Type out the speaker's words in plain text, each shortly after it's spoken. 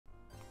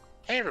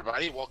Hey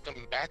everybody,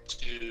 welcome back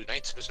to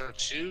Nights Episode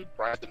 2,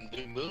 Bride of the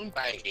New Moon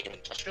by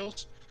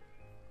Gamindustrials.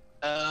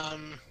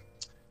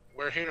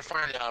 We're here to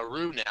find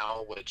Rue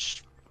now,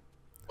 which,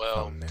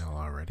 well... Thumbnail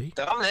already?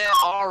 Thumbnail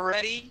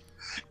already?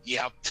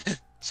 Yep,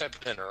 set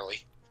in early.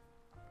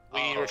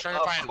 We were trying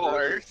to find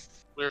Rue.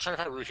 We were trying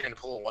to find Rue here in the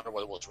pool and wonder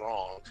what was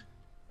wrong.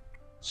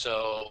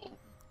 So,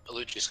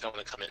 Aluche is going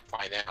to come in and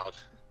find out.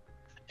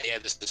 And yeah,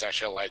 this is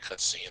actually a live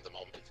cutscene at the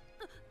moment.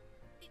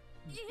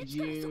 Did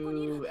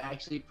you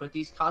actually put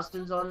these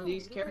costumes on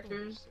these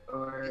characters,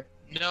 or...?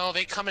 No,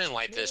 they come in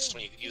like this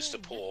when you use the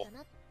pool.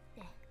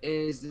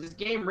 Is this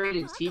game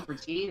rated T for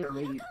teen or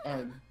rated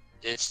M?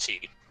 It's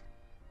T.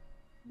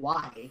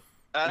 Why?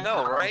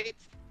 No, right?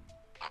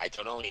 I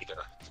don't know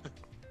either.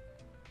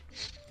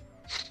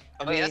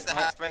 I mean, that's the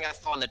last thing I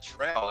saw in the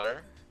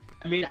trailer.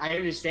 I mean, I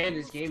understand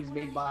this game is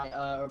made by,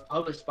 or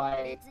published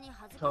by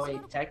Koei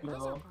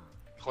Tecmo.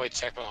 Koei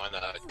Tecmo and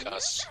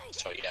Gus,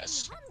 so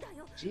yes.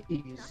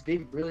 Jeez, they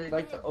really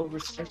like to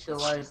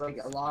over-sexualize like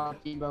a lot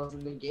of females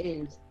in the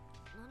games.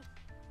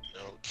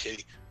 No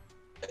kidding.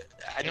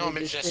 I know I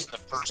mentioned this in the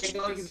first.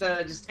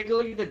 Just take a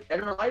look at the Dead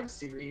or Alive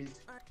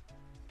series.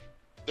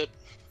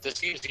 This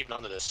game's even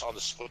on the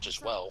Switch as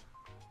well.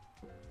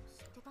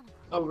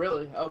 Oh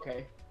really?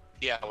 Okay.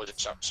 Yeah, I was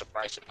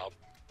surprised about.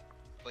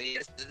 Well,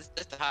 yeah, this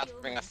is the hottest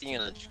thing I've seen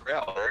in the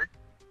trailer.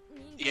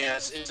 Yeah,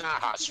 it's not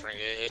a hot spring.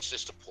 It's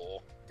just a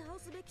pool.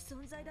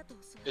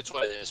 It's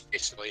what it is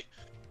basically.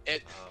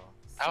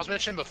 I was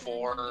mentioning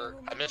before.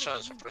 I mentioned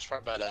on the first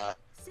part, but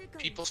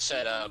people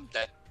said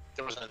that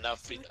there wasn't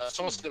enough.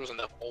 Someone said there was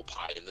enough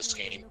opie in this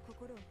game.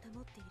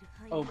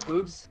 Oh,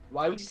 boobs?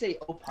 Why would you say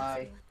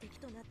opie?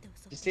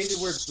 Just say the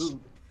word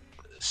boob.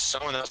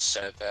 Someone else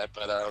said that,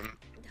 but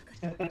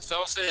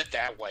someone said it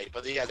that way.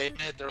 But yeah, they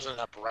admitted there wasn't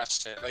enough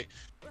breasts in it. Like,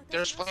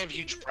 there's plenty of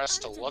huge breasts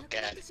to look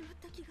at.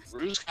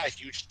 Rue's got a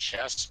huge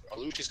chest.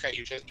 Aluche's got a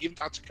huge chest. Even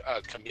Dr.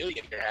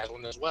 Chameleon here has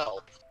one as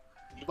well.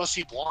 You must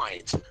be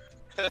blind.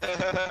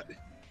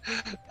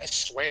 I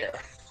swear.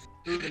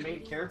 Who's the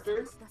main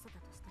character?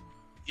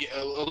 Yeah,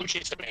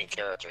 Aluche's the main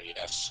character,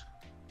 yes.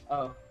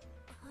 Oh.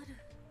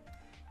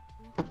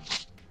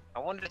 I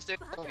wanted to stick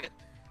with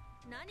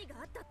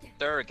the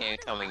third game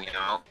coming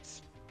out.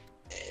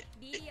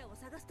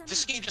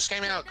 This game just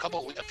came out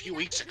a few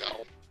weeks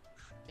ago.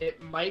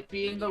 It might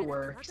be in the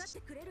works.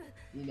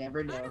 You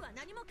never know.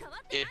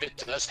 If it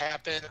does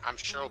happen, I'm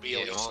sure it'll be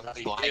at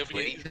least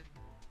likely.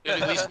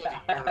 at least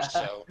a year or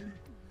so.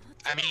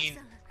 I mean,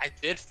 I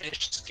did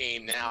finish this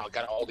game now. I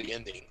got all the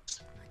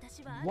endings.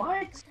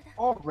 What?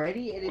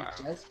 Already? And it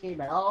just came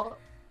out?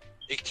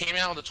 It came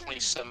out on the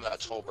 27th of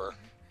October.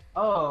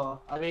 Oh,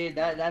 I mean,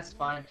 that's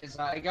fine, because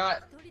I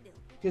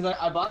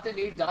bought the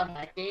new Dot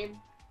Hack game.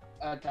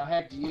 Dot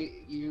Hack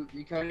you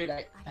recorded.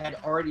 I had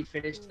already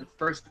finished the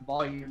first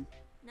volume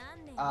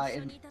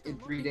in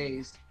 3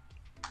 days.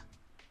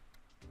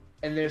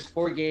 And there's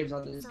 4 games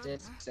on this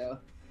disc, so.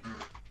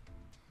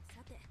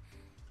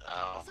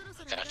 Oh,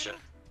 gotcha.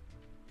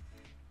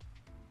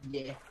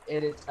 Yeah,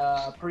 and it's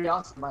pretty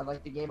awesome. I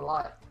like the game a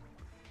lot.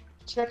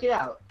 Check it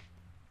out.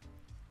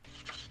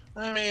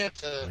 I mean,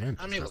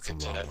 I mean, look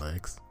into it.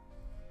 Legs.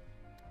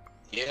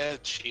 Yeah,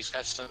 she's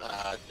got some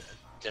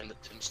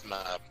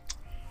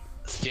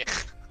thick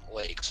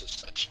legs and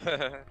such.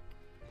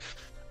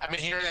 I've been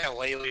hearing that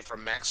lately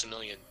from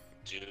Maximilian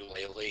Dew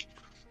lately.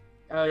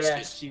 Oh yeah,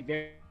 she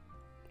very.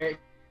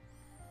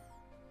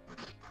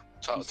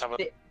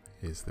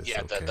 Is this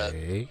yeah,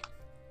 okay?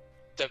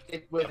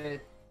 Thick with a.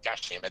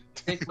 Gosh damn it.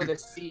 Thick with a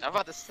C. I'm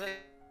about to say.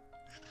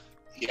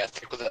 Yeah,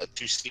 thick with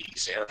 2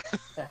 C's there.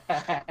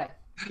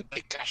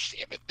 Like, gosh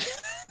damn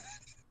it.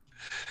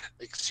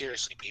 Like,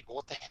 seriously, people,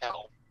 what the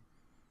hell?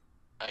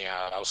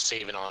 I was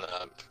saving on,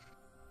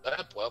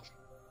 well.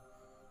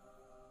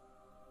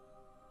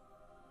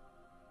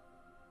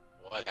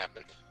 What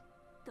happened?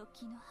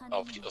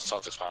 Oh,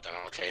 something's popped down,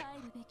 okay.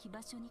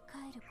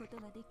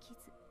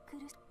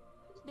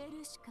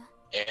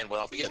 And what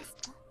I'll begin.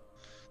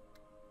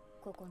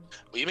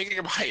 Will you make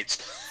your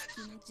bites?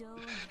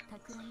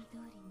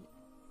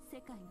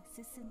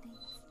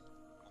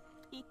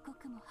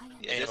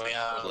 Anyway,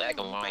 lag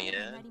on my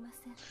end.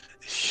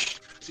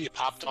 See, it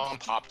popped on,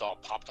 popped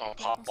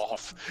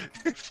off.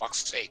 Fuck's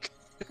sake.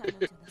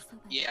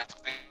 Yeah,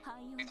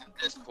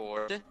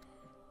 Discord.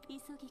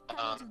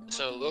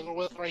 So Logan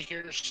with right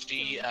here,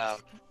 she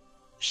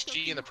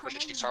and the person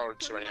she's talking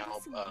to right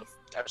now,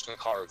 I'm just gonna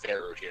call her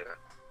Veru here,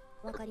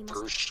 or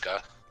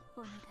Brushka.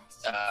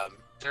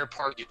 They're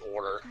part of the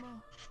Order.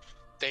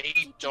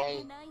 They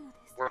don't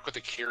work with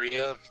the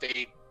Curia.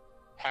 They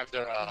have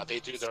their, they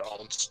do their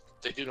own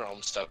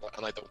stuff,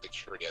 unlike what the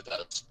Curia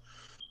does.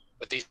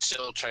 But they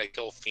still try to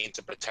kill fiends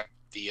to protect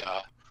the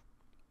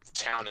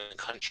town and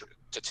country,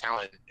 the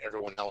town and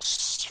everyone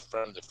else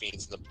from the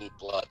fiends and the blue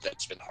blood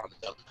that's been harming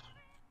them.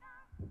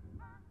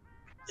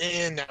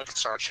 And now we can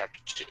start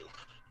chapter 2.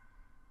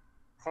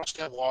 Cross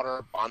that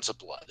water, bonds of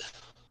blood.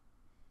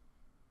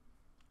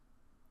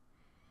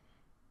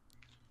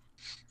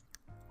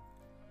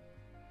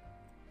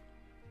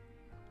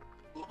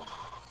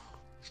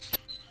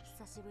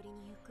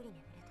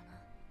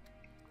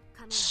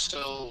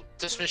 So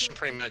this mission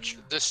pretty much,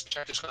 this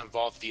chapter is going to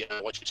involve the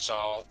what you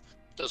saw,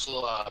 those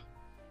little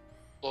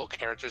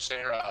characters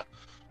there.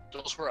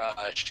 Those were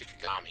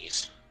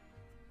Shikigamis.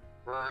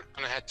 We're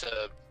gonna have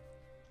to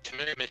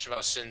commit a mission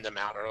about sending them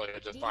out earlier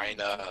to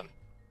find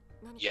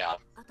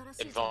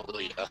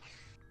invulnerability.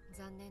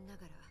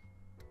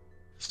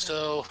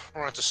 So we're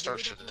gonna have to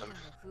search for them.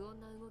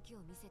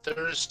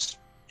 There's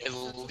at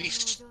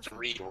least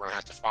 3 we're gonna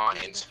have to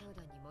find.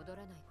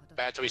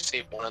 But after we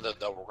save one of them,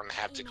 though, we're gonna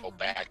have to go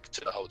back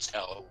to the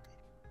hotel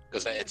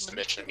because that ends the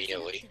mission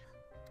immediately.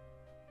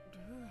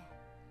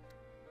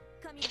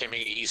 Can't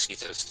make it easy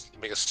to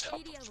make us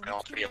help find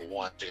all 3 at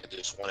once. You can do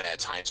this one at a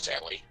time,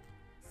 sadly.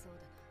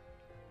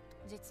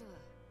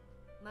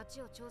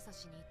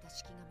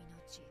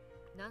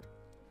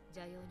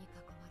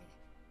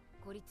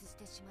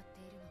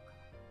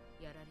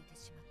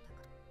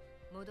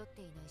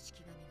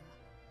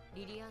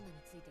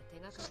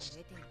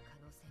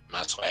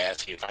 That's why I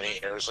asked you if any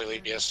errors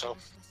lately, BSO.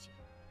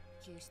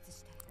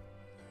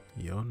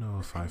 You'll know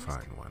if I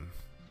find one.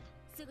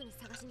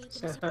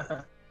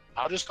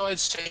 I'll just go ahead and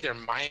say there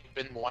might have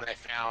been one I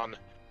found,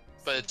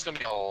 but it's going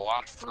to be a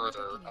lot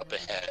further up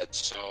ahead,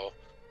 so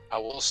I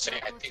will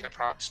say I think I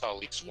probably saw at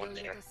least one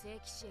there.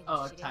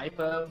 Oh, a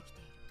typo?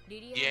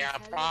 Yeah,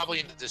 probably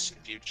in the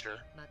distant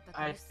future.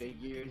 I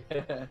figured.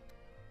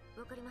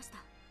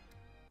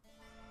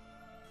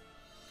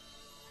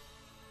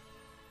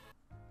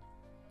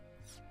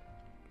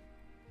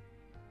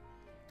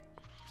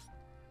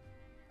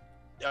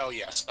 Oh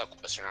yeah,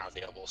 subquests are not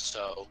available,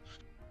 so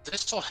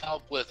this will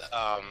help with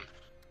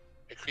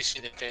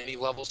increasing infinity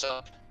levels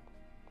up,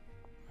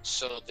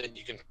 so then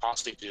you can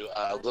possibly do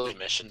Lily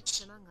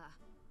missions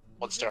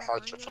once their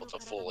hearts are filled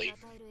up fully.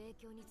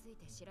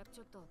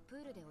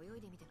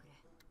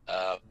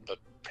 But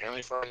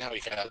apparently for right now we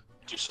gotta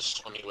do some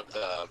swimming with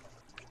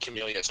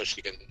Camellia so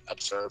she can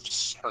observe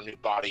her new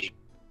body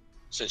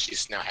since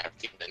she's now half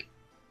demon.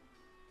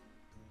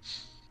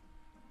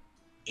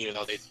 Even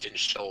though they didn't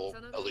show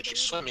Aluche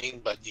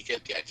swimming, but you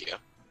get the idea.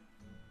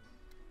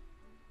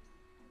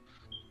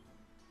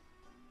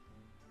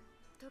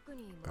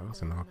 That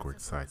was an awkward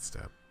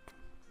sidestep.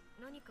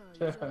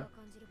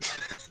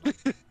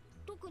 It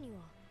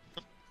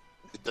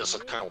does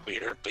look kind of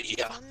weird, but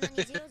yeah.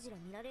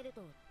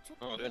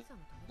 Oh,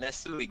 that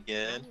suit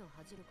again.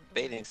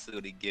 Bathing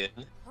suit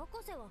again.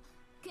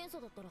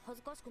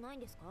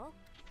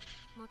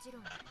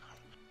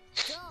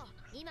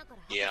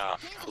 Yeah,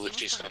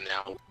 Aluche's gonna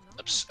now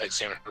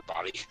examine her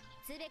body.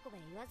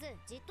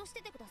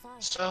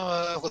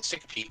 So, let's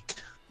take a peek.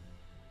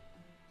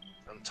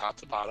 From top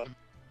to bottom.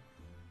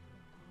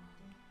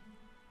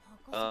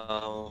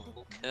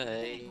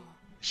 Okay.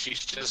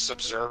 She's just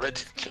observing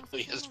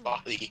Kilia's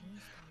body.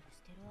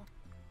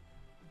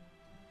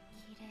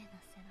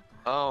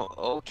 Oh,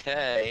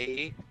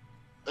 okay.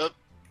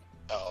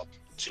 Oh,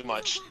 too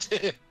much.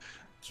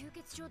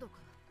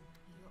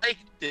 I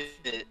did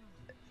it.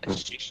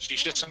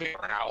 She's just in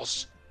her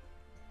house.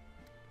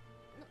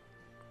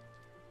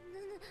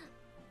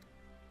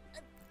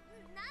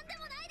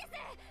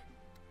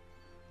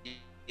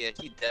 Yeah,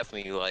 he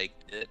definitely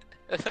liked it.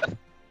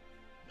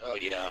 Oh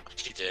yeah,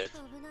 she did.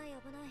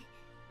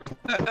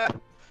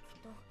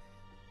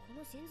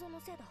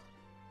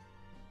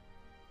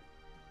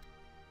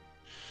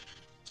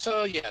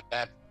 So yeah,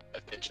 that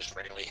event just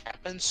randomly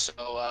happened.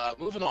 So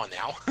moving on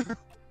now.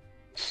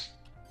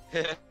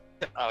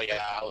 Oh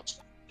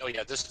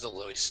yeah, this is the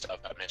Lily stuff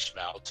I mentioned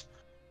about.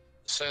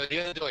 So you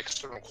gotta do like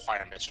certain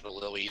requirements for the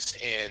Lilies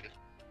and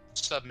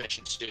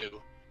submissions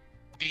too.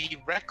 The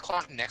red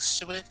clock next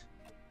to it,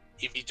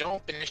 if you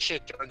don't finish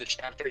it during the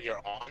chapter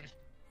you're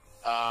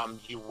on,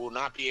 you will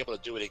not be able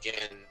to do it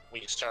again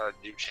when you start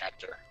a new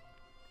chapter.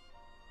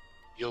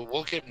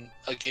 We'll give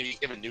you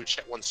given new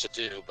ones to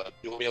do, but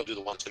you won't be able to do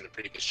the ones in the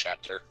previous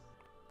chapter.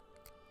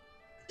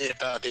 If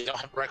they don't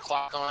have a red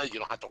clock on it, you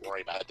don't have to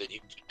worry about it. Then you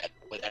can do that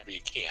whenever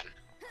you can.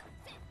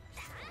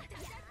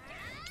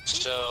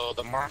 So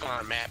the mark on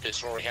our map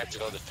is where we have to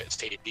go to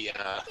state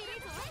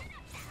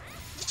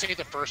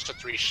the first of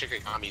 3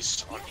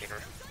 Shikigamis on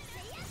here.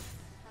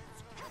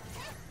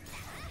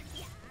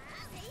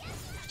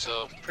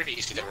 So pretty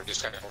easy that we're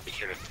just kind of over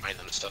here to find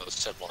them, so it's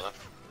simple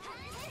enough.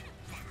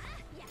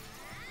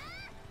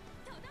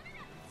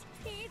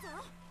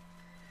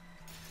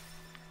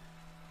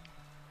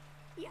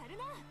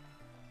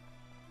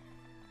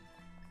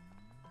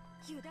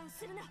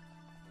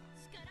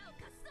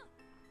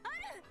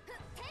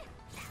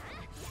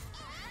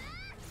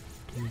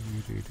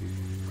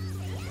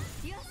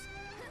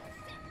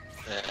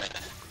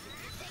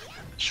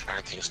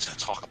 Trying things to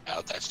talk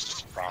about, that's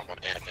just a problem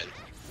admin.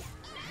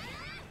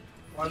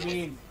 I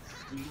mean,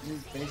 we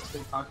just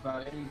basically talk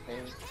about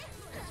anything.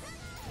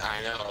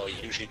 I know, you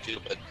usually do,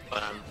 but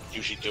I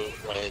usually do it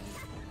when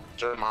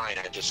during mine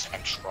I just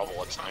have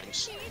trouble at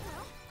times.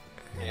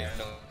 Yeah,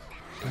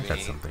 I got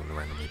something to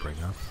randomly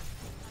bring up.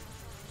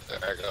 Go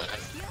ahead.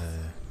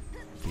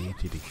 The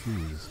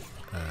ATDQ's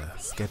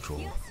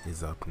schedule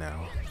is up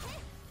now.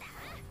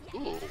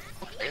 Ooh,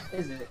 okay.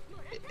 Is it?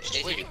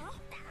 Sweet.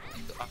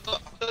 I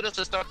thought it was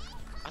the start.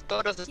 I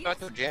thought it was the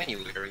start of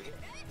January.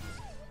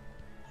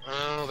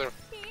 Well, they're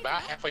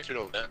about halfway through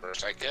November,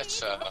 so I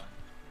guess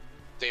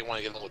they want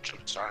to get a little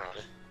jump start on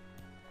it.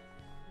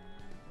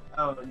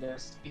 Oh, no.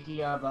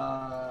 Speaking of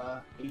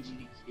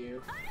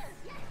AGDQ,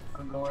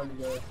 I'm going to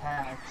go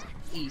PAX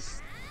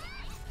East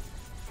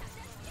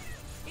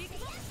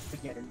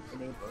again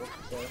in April.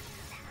 So.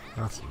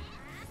 Awesome.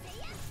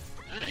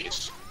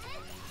 Nice.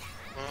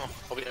 Well,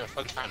 hope you have a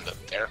fun time up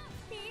there.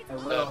 I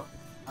will.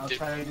 I'll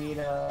try to meet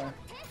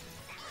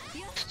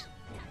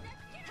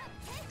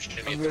Should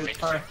I'm be really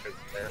tired.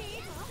 there.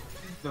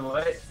 The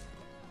what?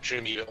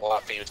 Should be a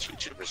lot of famous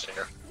YouTubers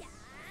there.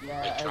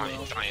 Yeah, Like I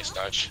will. Giant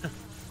Dutch.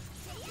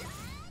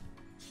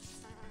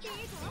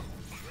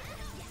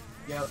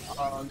 Yep,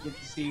 I'll get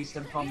to see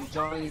some Palm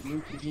Johnny,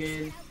 Luke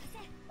Jin,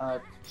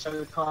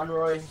 Sugar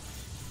Conroy,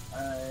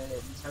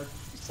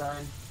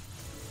 Son,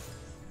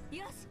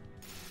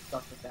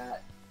 stuff like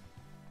that.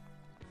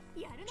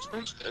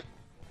 Sounds good.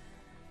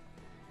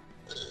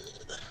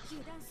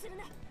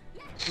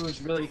 It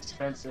was really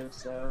expensive,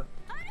 so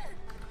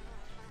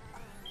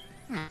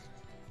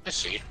I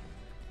see.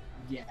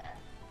 yeah.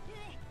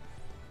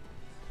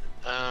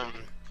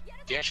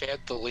 Do you actually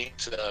have the link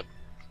to the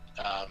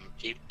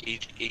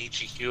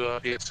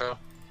AGQ PXO?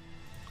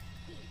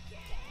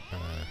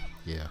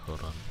 Yeah,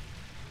 hold on.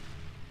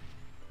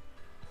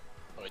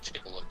 Let me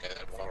take a look at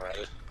it while we're at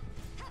it.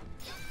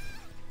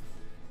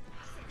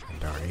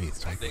 And our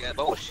 8th, I They think. got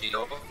bullshit.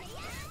 Oh,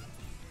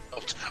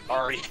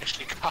 Ari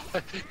actually got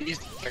it. He's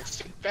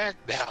texting back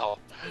now.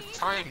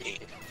 Timing.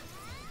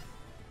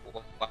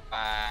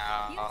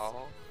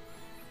 Wow.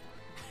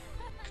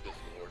 Good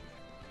lord.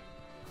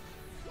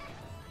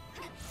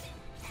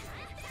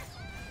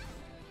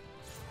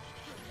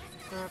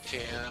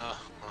 Okay,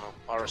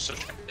 our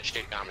subscribe to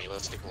Shikigami.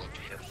 Let's take a look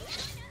here.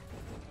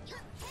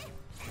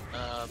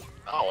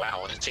 Oh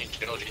wow, and it's St.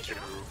 Trilogy through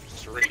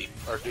 3.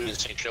 Or doing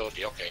St.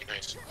 Trilogy, okay,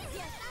 nice.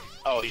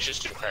 Oh, he's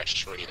just doing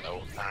Crash 3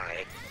 though.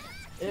 Alright.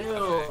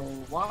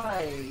 Ew,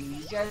 why?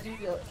 You gotta do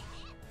the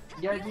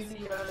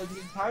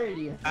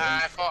entirety of it.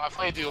 I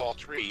thought you do all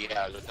 3,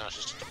 yeah, but no, it's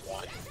just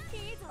 1.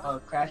 Oh,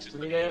 Crash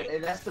 3,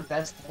 and that's the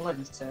best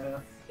one, so.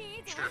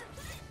 Sure.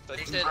 So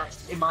they said,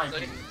 In my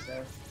opinion,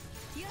 so.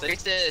 so they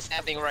said it's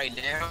happening right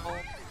now.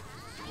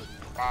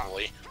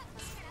 Probably.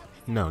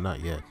 No, not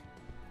yet.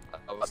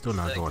 I was Still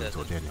about not to going say,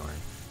 until January.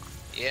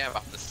 Yeah, I'm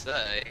about to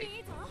say.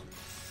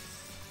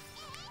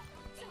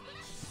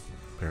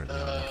 Apparently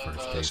on that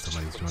first day,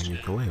 somebody's joining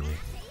ukulele.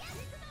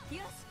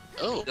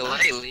 Oh,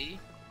 Ukulele.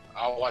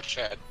 I'll watch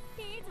that.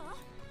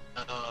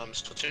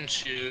 Splatoon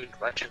 2,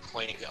 Ratchet &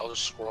 Clank, Elder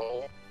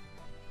Scroll,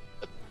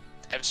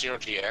 F-Zero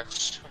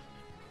GX.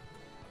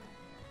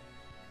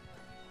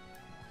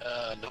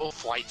 No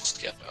Flight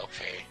Skip,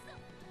 okay.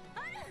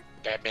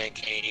 Batman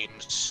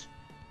games,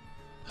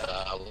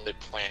 Little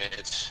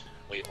Planet,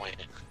 wait,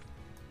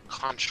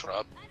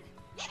 Contra,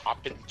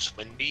 Poppin'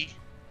 Twinbee.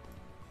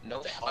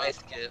 No The hell? ice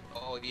skip.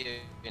 Oh yeah,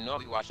 you know I'll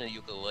be watching the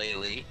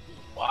ukulele.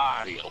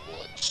 Wario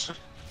Woods.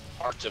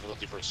 Hard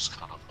difficulty versus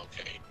calm,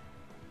 okay.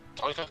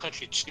 Donkey Kong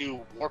Country 2,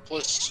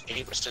 Warpless,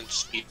 80%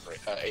 speed,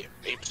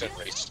 8%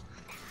 race.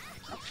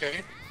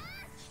 Okay.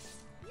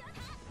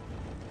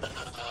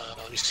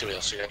 Let me see what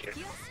else we got here.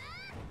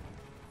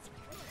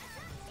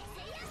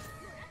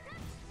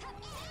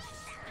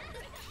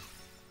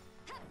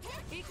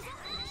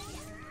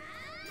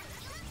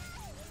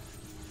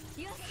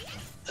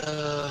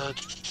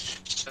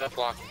 Step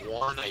Block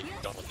 1, I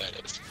don't know what that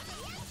is.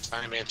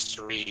 Spider-Man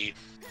 3,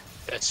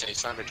 that's a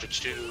Spider-Man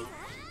 2.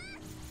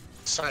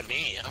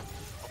 Spider-Man,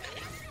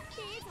 okay.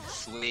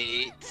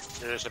 Sweet.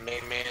 There's a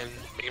Mega Man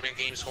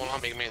games going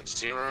on, Mega Man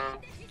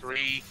 0,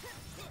 3,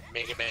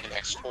 Mega Man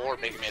X4,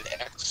 Mega Man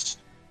X,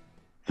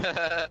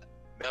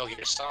 Metal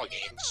Gear Solid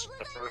games.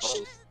 The first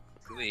Oh,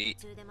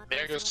 sweet.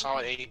 Metal Gear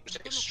Solid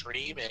 80%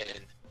 Extreme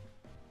and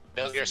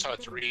Metal Gear Solid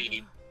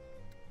 3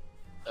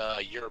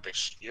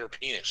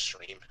 European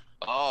Extreme.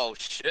 Oh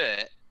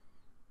shit.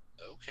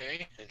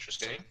 Okay,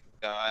 interesting.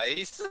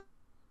 Guys.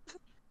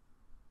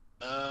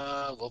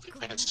 Lovely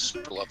Planet,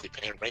 Super Lovely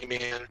Planet,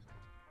 Rayman,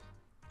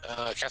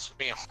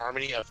 Castlevania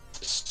Harmony of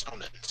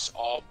Dissonance,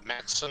 all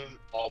maximum,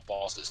 all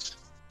bosses.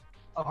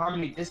 Oh,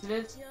 Harmony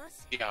Dissonance?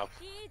 Yeah.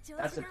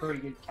 That's a pretty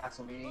good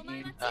Castlevania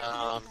game.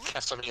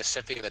 Castlevania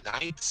Symphony of the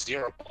Night,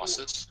 0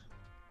 bosses.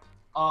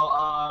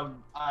 Oh,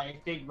 I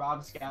think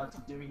Rob Scout's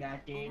doing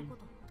that game.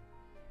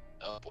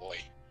 Oh boy.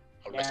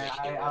 Oh, Yeah, Resident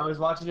Evil. I was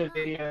watching a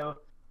video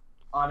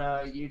on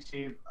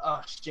YouTube.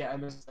 Oh shit, I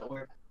missed the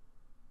word.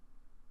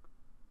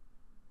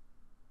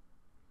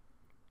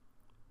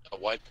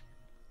 What?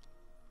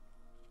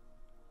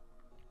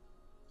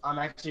 I'm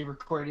actually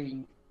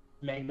recording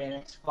Mega Man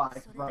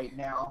X5 right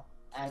now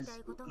as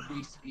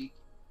we speak.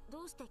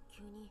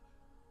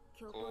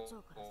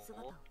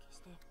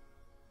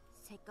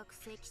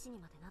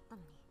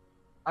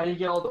 I didn't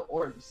get all the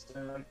orbs,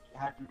 so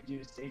I had to do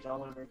the stage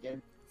all over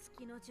again.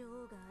 月の女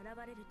王が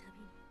現れるたび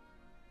に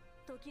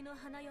時の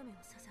花嫁を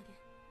捧げ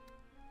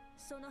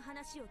その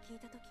話を聞い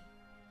たとき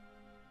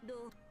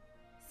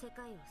世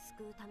界を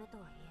救うためと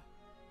はいえ、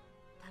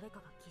誰か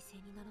が犠牲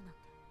になるなんて、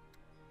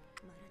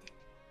まるで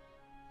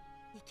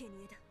生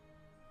贄だ。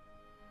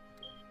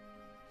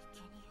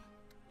生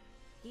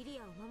贄。リリ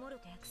アを守る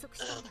と約束し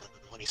たんだ。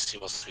Let me see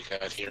what we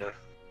got here.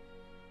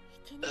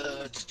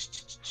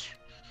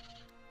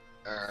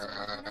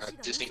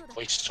 Disney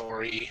Toy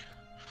Story.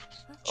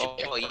 Oh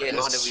yeah,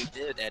 what did we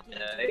do that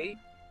day?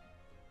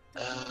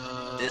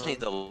 Disney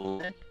the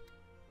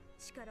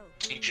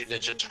Teenage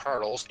Ninja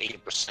Turtles,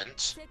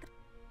 80%.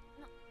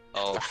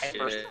 Oh the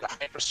shit.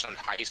 Hyperstone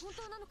Heist.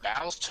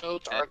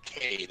 Battletoads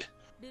Arcade.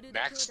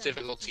 Max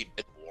difficulty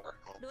Mid War.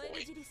 Oh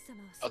boy.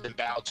 Oh, then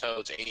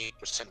Battletoads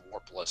 80%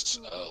 warpless.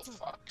 Oh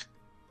fuck.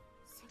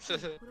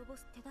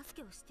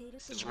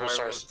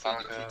 Superstar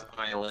Saga.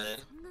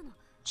 Island.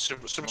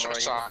 Superstar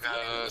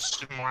Saga.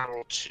 Super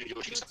Mario 2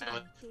 Yoshi's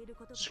Island.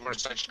 Super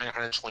Sunshine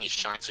 120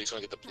 shine, so he's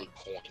gonna get the blue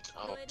coin.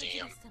 Oh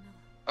damn.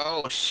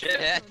 Oh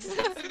shit.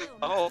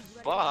 Oh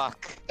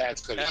fuck.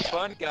 That's gonna be Have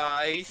fun,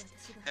 guys.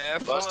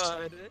 Have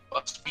fun.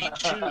 Busby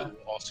 2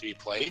 also be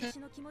played.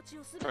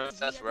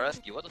 Princess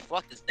Rescue. What the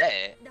fuck is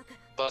that?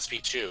 Busby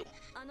 2.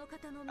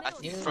 I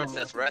see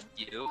Princess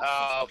Rescue.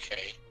 Oh,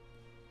 okay.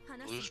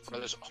 Blues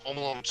Brothers Home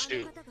Alone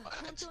 2.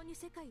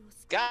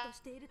 God.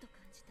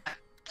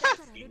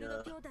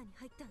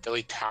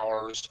 Billy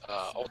Towers,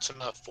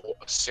 Ultima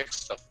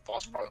 6, the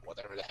False Part,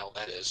 whatever the hell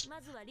that is.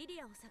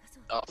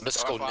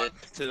 Mystical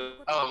Ninja.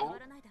 Oh,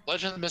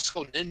 Legend of the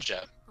Mystical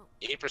Ninja.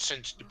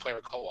 80%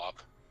 two-player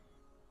co-op.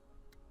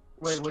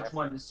 Wait, which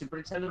one? The Super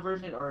Nintendo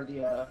version or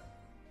the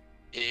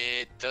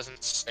It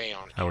doesn't say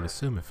on here. I would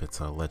assume if it's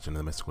a Legend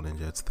of the Mystical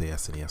Ninja, it's the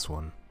SNES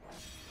one.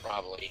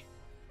 Probably.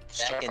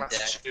 Back in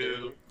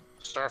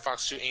Star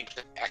Fox 2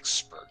 8%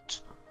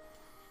 expert.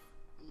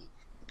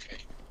 Okay.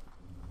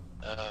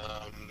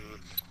 I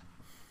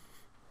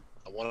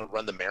want to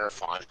run the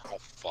marathon. Oh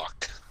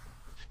fuck.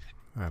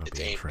 That'll It's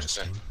be 8%.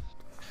 interesting.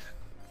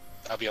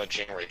 That'll be on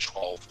January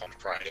 12th on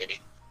Friday.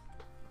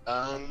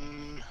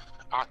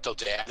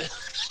 Octodad.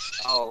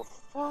 Oh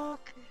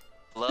fuck.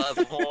 Love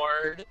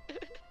Horde.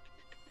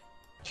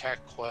 Cat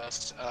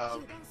Quest.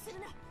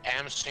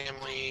 Adam's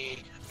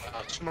Family.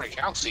 Super Mario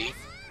Galaxy.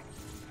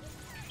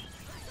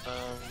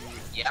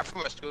 Yeah, I pretty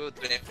much screwed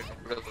through that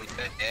really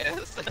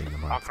fast.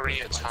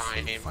 Ocarina of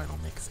Time. Final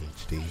Mix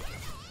HD.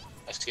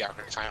 I see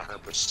Ocarina of Time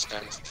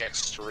 100%.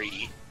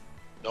 X3.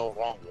 No,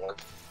 wrong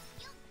warp.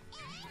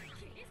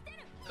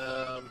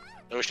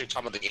 We should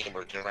talk about the game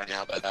we're doing right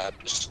now, but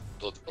just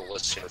look at the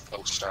list here,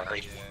 folks.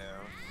 Sorry.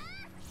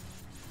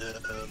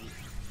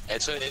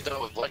 It's a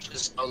Legend of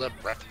Zelda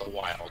Breath of the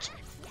Wild.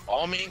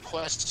 All main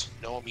quests,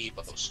 no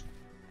amiibos.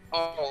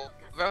 Oh,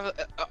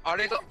 are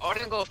they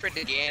gonna go for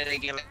the game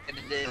again like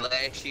they did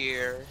last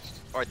year?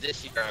 Or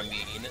this year, I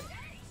mean.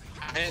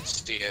 I didn't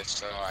see it,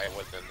 so I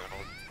wouldn't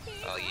know.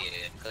 Oh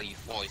yeah, cause you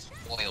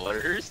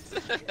spoilers.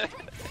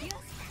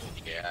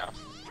 Yeah.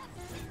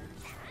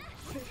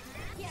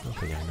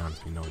 Something I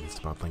honestly noticed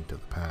about Link to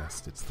the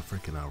Past, it's the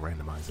freaking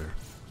randomizer.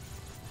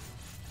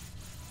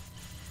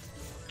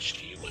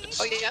 Gee whiz.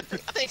 Oh yeah,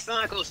 I think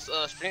Sonic was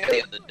streaming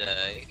the other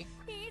day.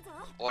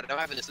 Or they're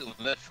having the Super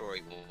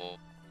Metroid one.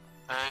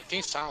 I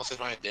think Silent said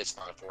I did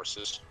Sonic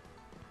Forces.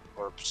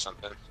 Or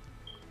something.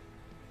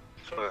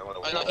 I don't know what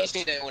I it know he was.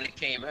 seen that when it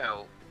came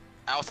out.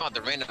 I was on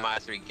the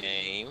randomizer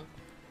game.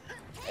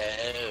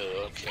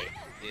 Oh, okay.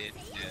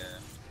 Yeah.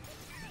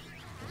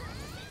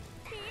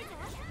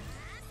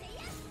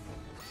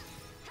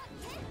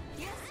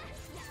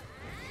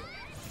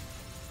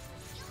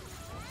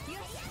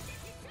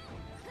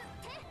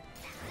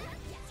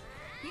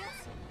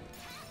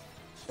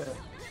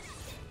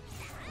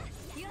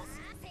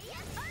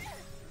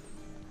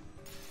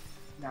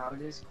 Now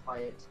it is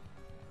quiet.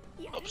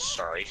 I'm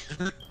sorry.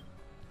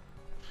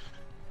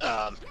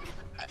 Well,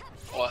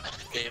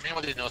 if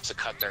anyone didn't notice the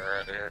cut there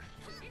earlier,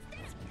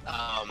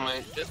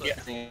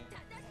 yeah.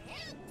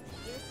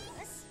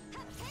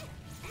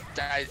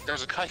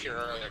 There's a cut here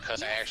earlier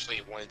because I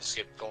actually wanted to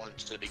skip going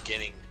to the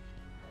beginning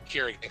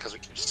here again because we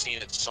keep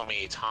seeing it so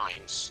many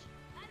times.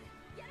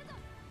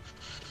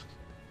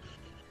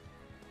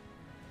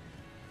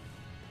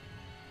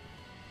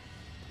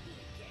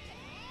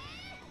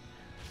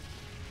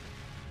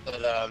 But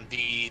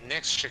the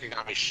next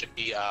Shikigami should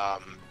be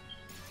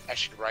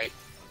actually right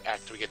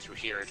after we get through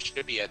here. It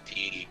should be at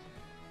the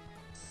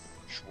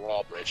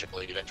drawbridge, I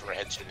believe. That's where we're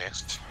heading to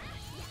next.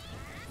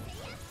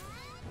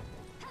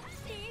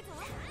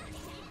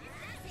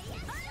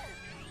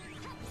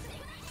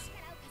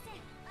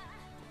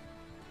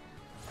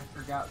 I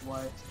forgot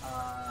what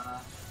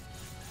I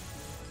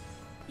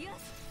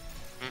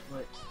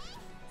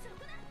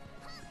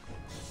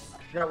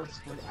forgot what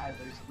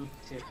Adler's moved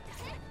to.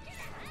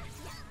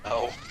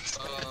 Oh.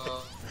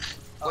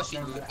 What's she?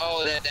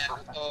 Oh, that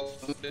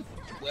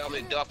well,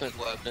 McDuffin's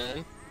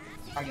weapon.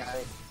 I got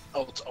it.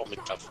 Oh, it's all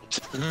McDuffin.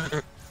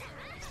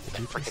 Did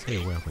you just say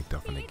Well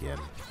McDuffin again?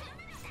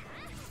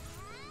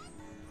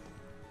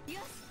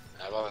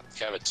 Well,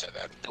 Kevin said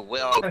that. The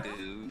well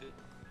dude.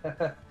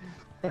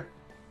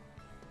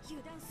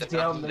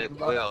 Dale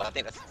Will, I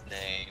think that's his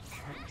name.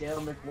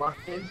 Dale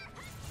McLaughlin.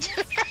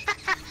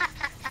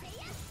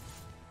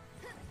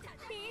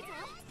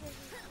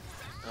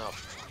 Oh,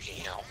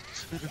 fucking hell.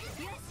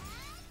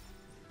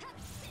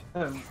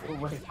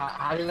 Wait,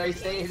 how did I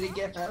say it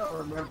again? I don't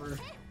remember.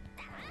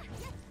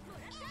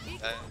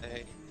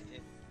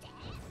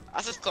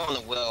 I just call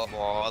them Will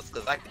Balls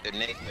because I get their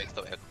names mixed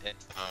up at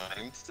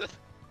times.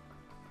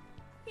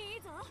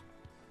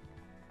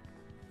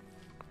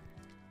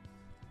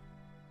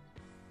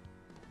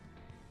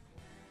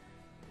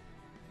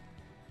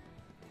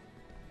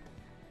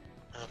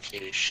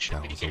 Okay, should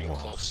That be was a getting wall.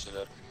 close to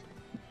the...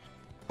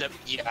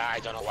 Yeah, I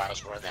don't know why I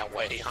was running that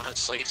way,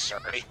 honestly,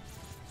 sorry.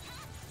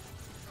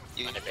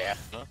 My bad.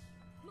 Huh?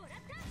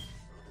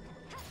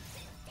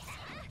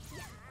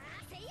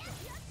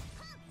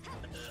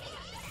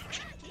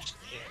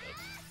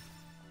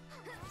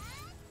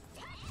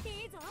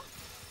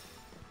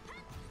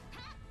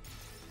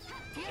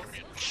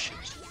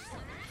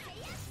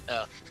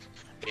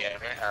 Yeah,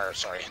 or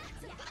sorry,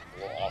 a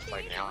little off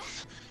right now.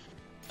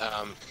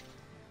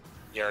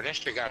 Yeah, our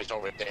next guy's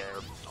over there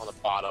on the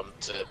bottom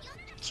so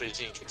he's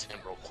gonna get him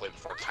real quick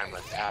before time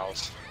runs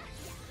out.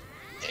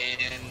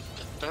 And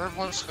the third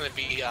one's gonna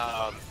be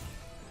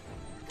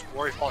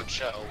Warrior Fall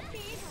Joe.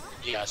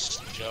 Yes,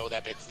 Joe,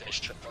 that big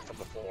fish from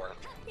before.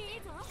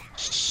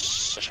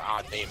 Such an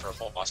odd name for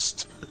a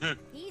boss.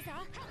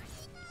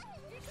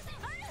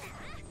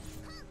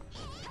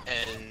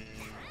 And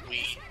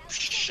we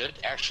should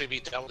actually be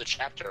done with the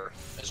chapter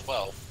as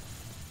well.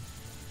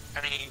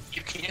 I mean,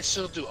 you can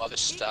still do other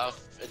stuff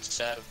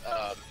instead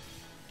of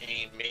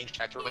any main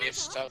chapter related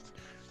stuff.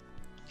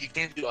 You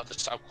can do other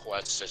sub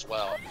quests as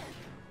well.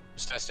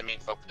 So that's the main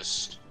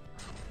focus.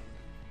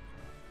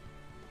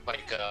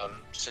 Like,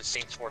 since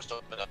Saints Force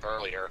opened up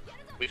earlier,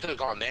 we could have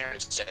gone there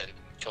instead and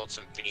killed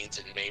some fiends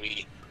and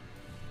maybe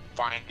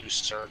find new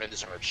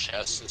servants or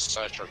chests and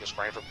such, or just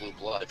grind for blue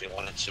blood if we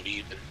wanted to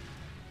even.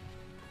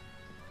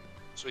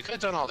 So we could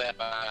have done all that,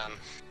 but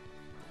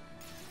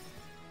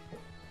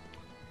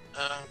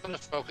I'm gonna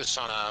focus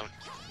on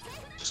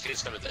just getting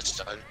some of this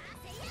done.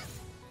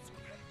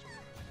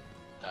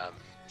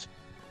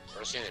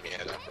 Where's the enemy?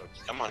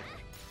 Come on.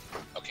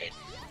 Okay.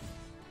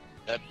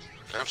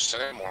 I've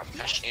said more.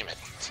 Gosh damn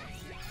it.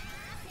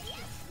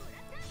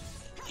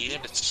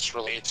 Even if it's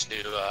related to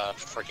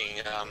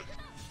freaking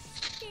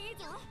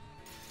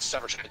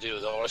stuff we're trying to do,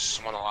 they'll always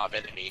summon a lot of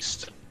enemies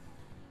to,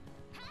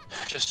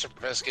 just to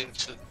prevent us getting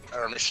to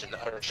our mission,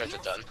 our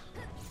objective done.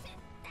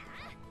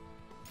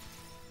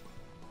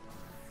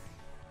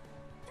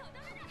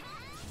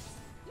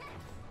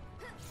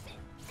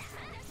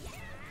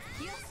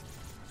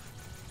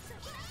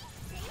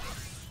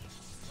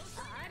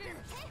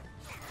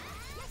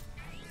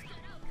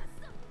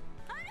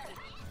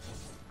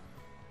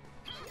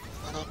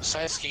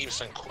 Besides games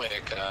done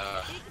quick,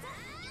 I'm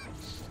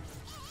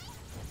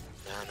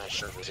not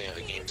sure if there's any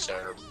other games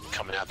that are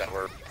coming out that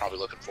we're probably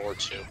looking forward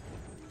to.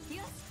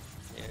 Yeah.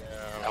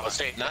 I would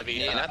say not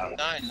maybe, not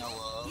that I know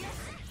of.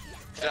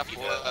 Except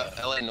for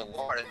LA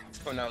Noir, it's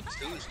coming out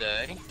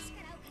Tuesday.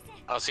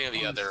 I was seeing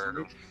the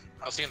other.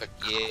 I was seeing the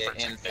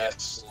conference.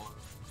 Yes.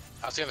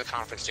 I was seeing the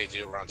conference they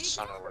do around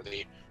summer where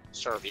they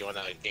start reviewing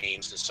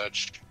games and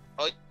such.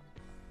 Oh,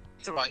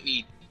 it's about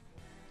E.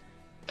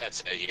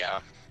 That's it.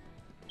 Yeah.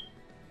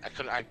 I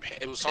couldn't.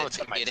 It was on the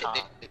tip of my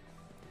tongue.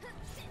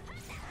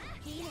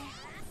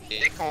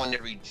 They come on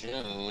every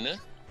June.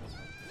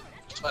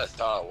 That's what I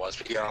thought it was.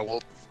 But yeah,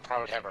 we'll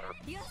probably have our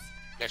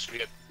next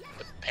video.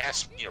 The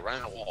past,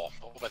 running a wall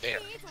over there.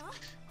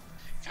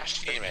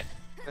 Gosh damn it.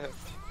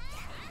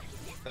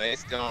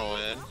 Nice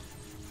going.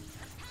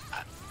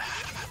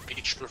 Be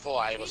truthful,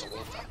 I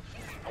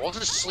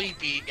wasn't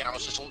sleepy. I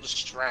was just a little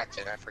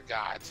distracted. I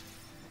forgot.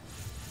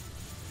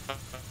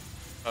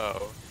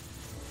 Oh.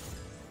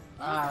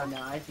 Oh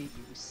no, I think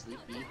you were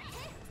sleepy.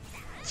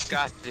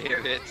 God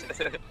damn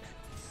it.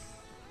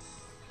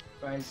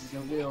 Bryce is a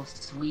real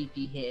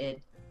sleepy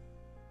head.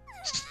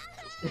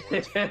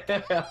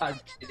 I'm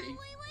kidding.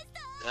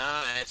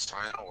 Nah, it's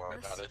fine. Don't worry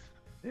about it.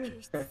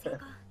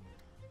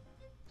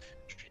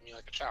 Treat me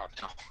like a child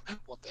now.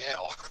 What the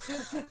hell?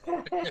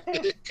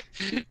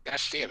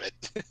 Gosh damn it.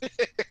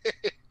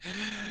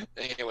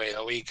 Anyway,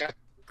 we got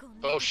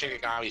both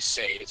Shikigami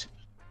saved.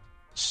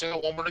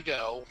 Still one more to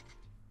go,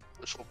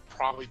 which we'll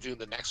probably do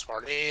the next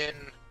part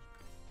and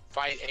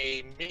fight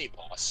a mini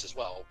boss as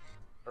well.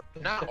 Or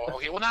not,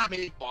 okay, well not a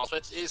mini boss,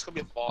 but it's gonna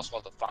be a boss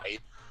we'll have to fight,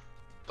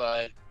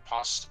 but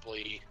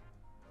possibly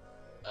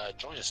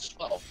join us as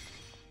well.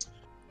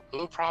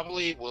 We'll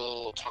probably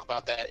will talk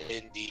about that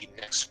in the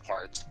next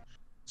part.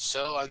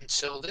 So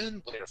until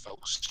then, later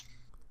folks.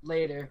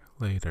 Later.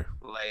 Later.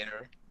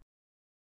 Later.